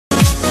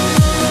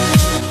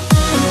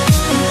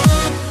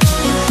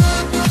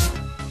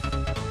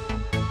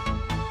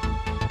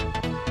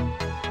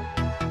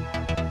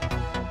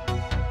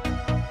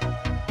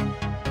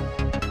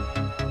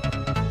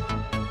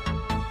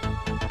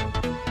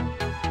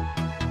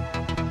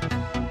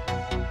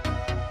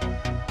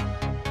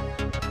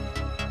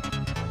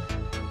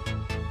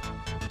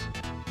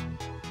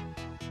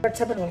What's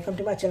up and welcome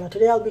to my channel.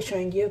 Today I'll be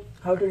showing you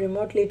how to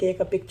remotely take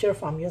a picture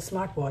from your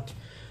smartwatch.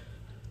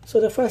 So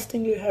the first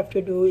thing you have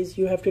to do is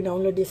you have to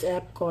download this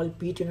app called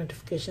B2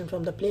 Notification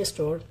from the Play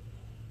Store.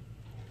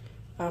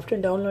 After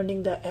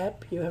downloading the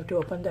app, you have to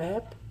open the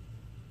app,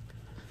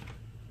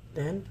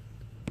 then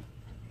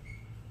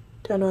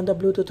turn on the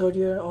Bluetooth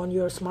on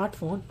your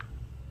smartphone,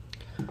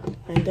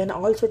 and then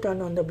also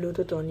turn on the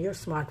Bluetooth on your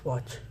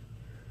smartwatch.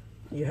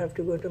 You have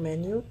to go to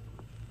menu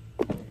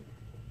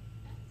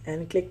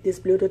and click this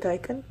Bluetooth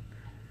icon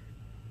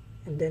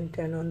and then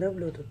turn on the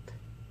Bluetooth.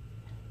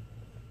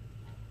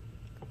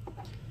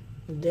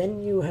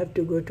 Then you have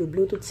to go to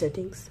Bluetooth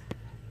settings,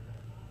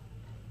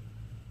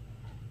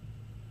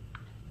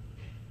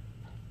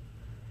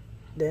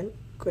 then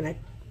connect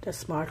the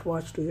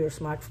smartwatch to your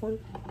smartphone.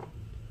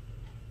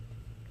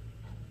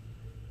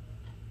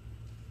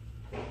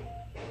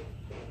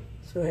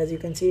 So as you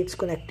can see, it's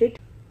connected.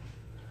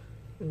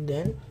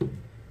 Then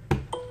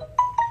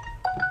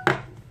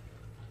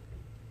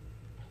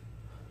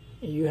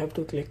you have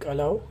to click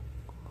allow.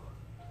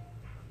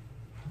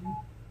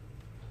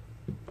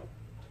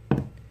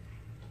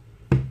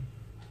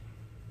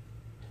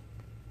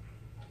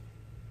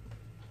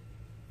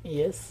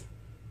 Yes.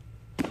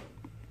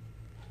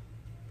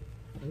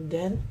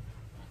 Then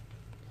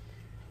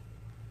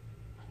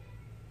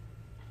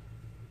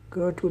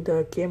go to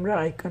the camera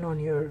icon on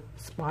your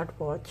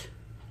smartwatch.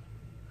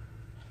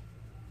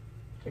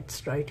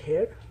 It's right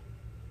here.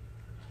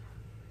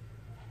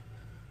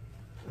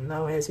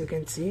 Now as you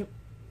can see,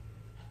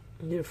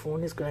 your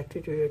phone is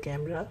connected to your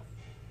camera,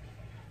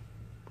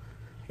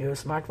 your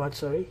smartwatch,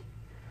 sorry,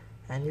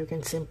 and you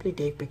can simply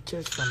take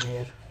pictures from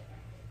here.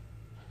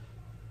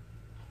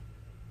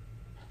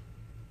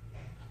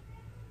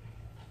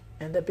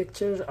 And the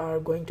pictures are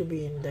going to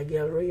be in the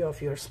gallery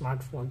of your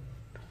smartphone.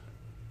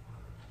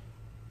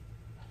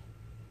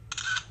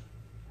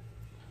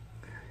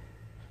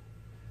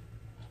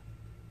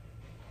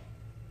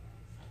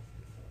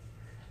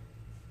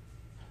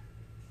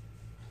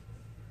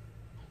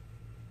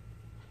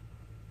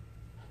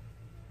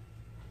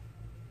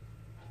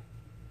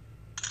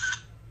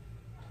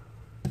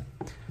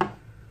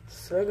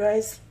 So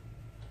guys,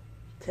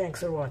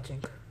 thanks for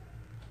watching.